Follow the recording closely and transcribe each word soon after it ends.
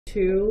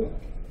2.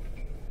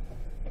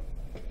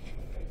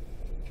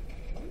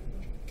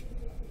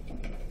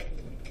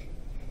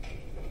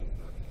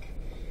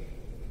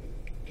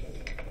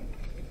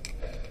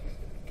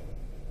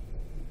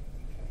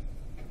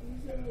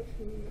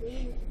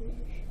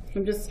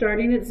 I'm just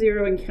starting at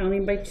 0 and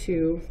counting by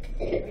 2.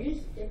 Are you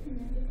skipping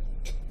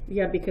numbers?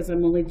 Yeah, because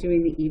I'm only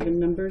doing the even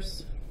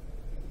numbers.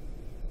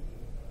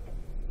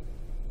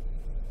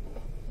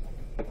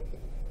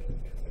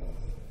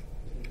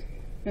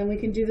 And we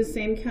can do the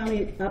same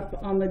counting up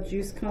on the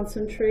juice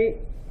concentrate.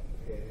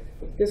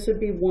 This would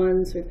be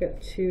 1, so we've got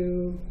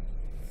 2,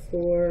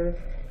 4,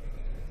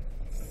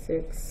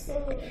 6.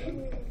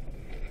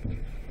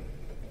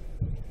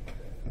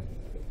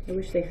 I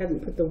wish they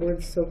hadn't put the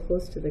words so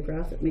close to the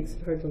graph. It makes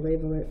it hard to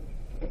label it.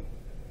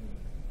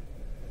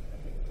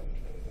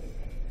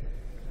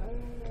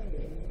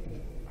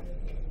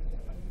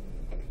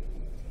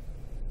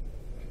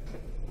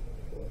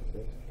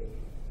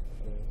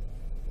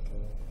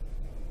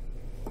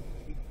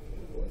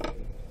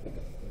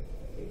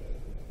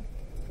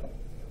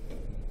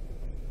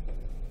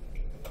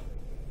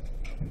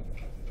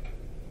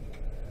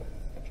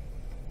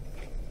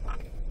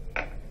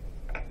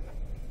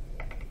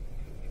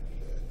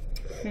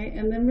 Okay,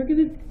 and then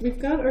we've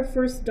got our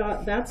first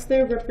dot. That's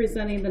there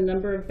representing the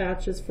number of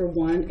batches for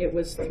 1. It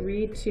was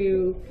 3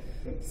 to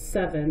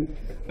 7.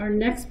 Our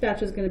next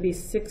batch is going to be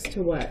 6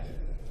 to what?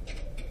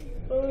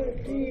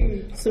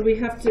 14. So we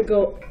have to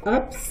go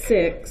up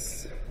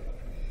 6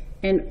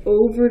 and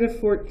over to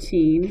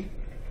 14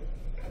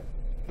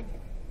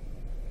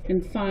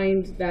 and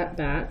find that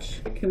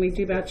batch. Can we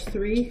do batch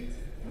 3?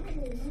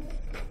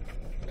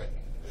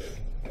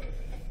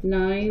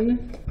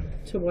 9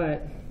 to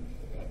what?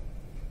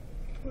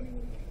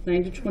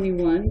 9 to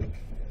 21.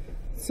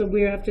 So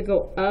we have to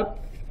go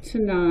up to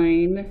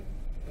 9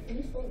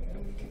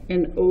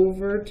 and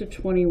over to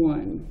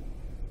 21.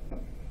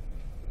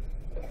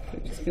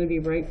 Which is going to be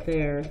right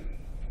there.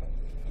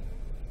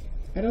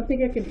 I don't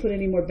think I can put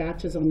any more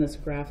batches on this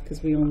graph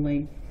because we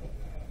only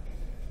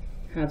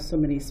have so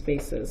many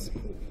spaces.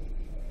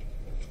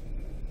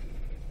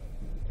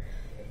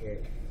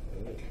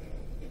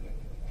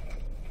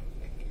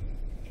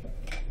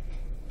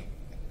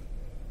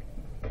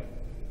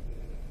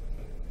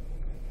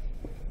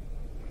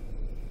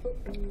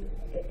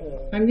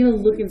 I'm going to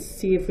look and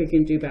see if we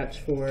can do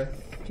batch 4.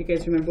 Do you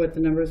guys remember what the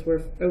numbers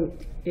were? Oh,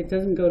 it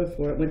doesn't go to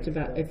 4. It went to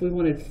batch, if we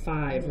wanted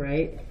 5,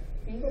 right?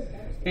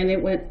 And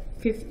it went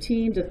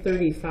 15 to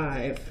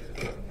 35.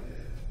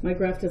 My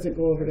graph doesn't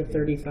go over to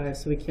 35,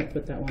 so we can't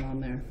put that one on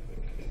there.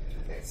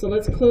 So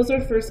let's close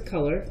our first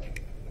color.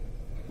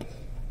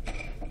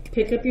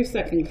 Pick up your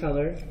second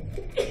color.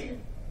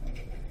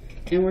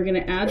 And we're going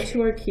to add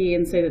to our key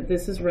and say that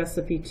this is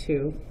recipe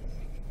 2.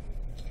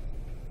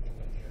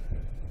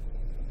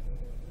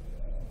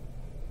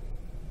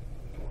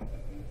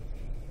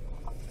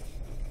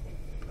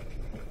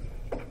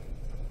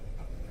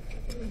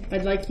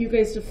 I'd like you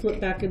guys to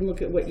flip back and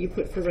look at what you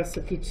put for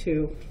recipe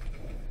 2.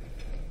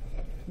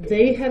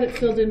 They had it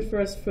filled in for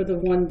us for the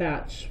 1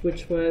 batch,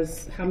 which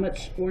was how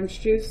much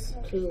orange juice?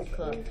 2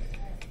 cups.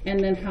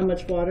 And then how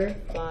much water?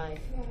 5.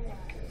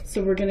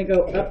 So we're going to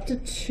go up to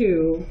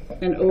 2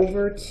 and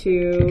over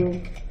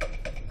to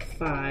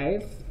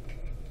 5.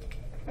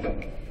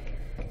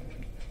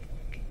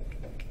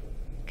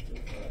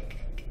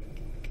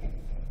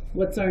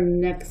 What's our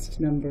next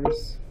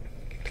numbers?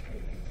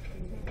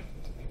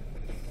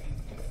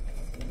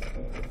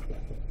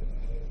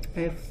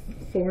 I have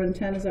 4 and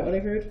 10, is that what I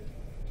heard?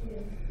 Yeah.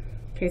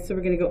 Okay, so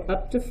we're going to go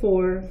up to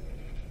 4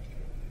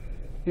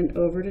 and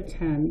over to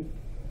 10.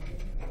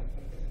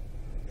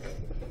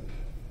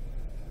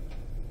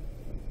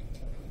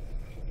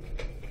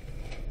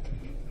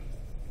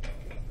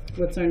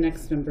 What's our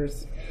next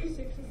numbers?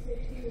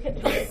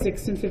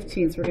 6 and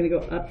 15. So we're going to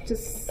go up to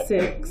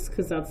 6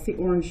 because that's the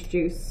orange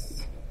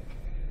juice.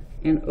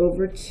 And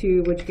over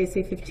to, what'd you guys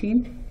say,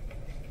 15?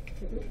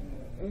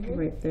 Mm-hmm.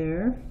 Right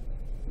there.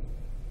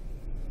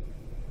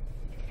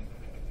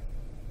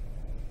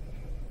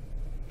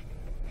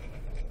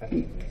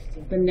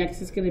 The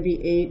next is going to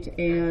be 8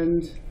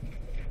 and,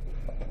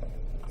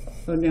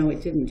 oh no,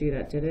 it didn't do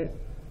that, did it?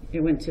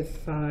 It went to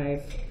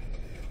 5.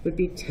 Would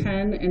be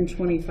 10 and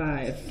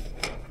 25.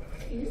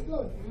 Can you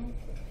slow down?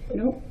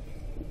 Nope.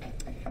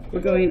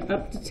 We're going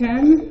up to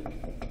 10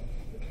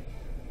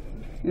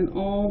 and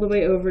all the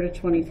way over to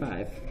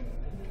 25.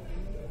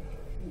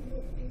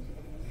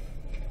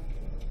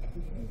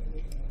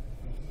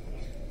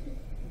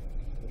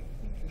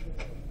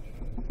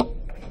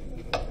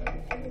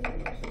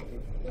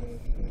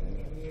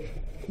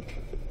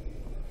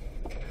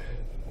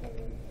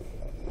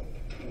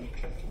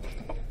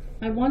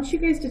 I want you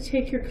guys to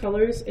take your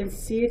colors and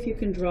see if you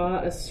can draw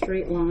a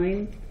straight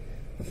line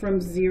from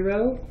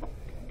 0,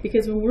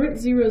 because when we're at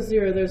 0,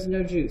 0, there's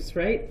no juice,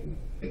 right?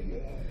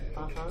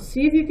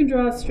 See if you can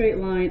draw a straight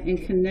line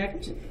and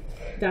connect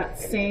that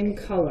same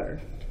color.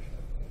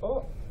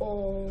 Oh.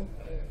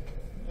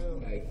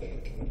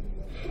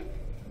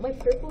 My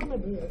purple and my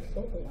blue are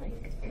so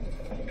alike.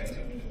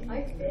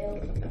 I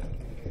failed.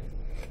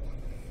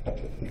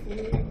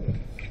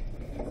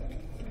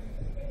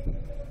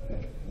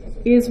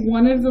 Is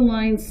one of the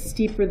lines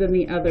steeper than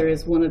the other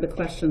is one of the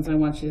questions I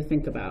want you to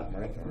think about.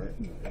 Right.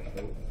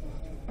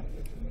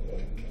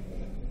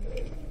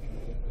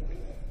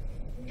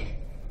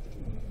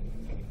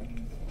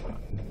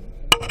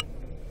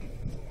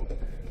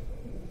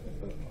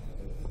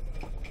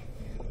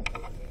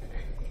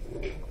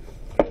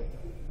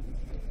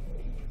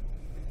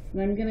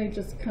 And I'm gonna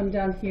just come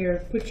down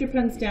here, put your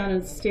pens down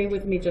and stay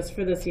with me just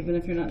for this, even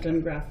if you're not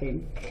done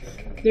graphing.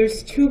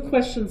 There's two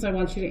questions I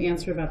want you to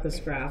answer about this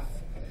graph.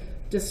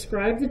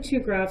 Describe the two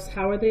graphs,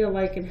 how are they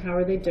alike and how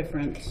are they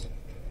different?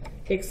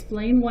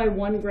 Explain why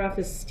one graph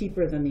is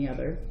steeper than the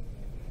other.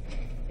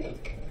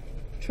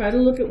 Try to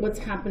look at what's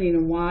happening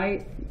and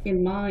why,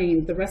 in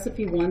mine, the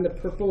recipe one, the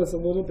purple is a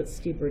little bit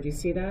steeper. Do you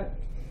see that?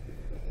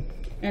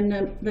 And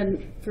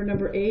then for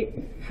number 8,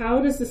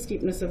 how does the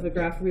steepness of the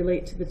graph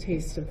relate to the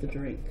taste of the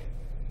drink?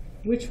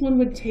 Which one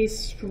would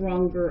taste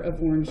stronger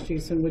of orange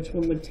juice and which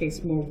one would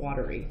taste more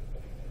watery?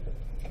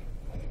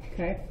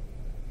 Okay?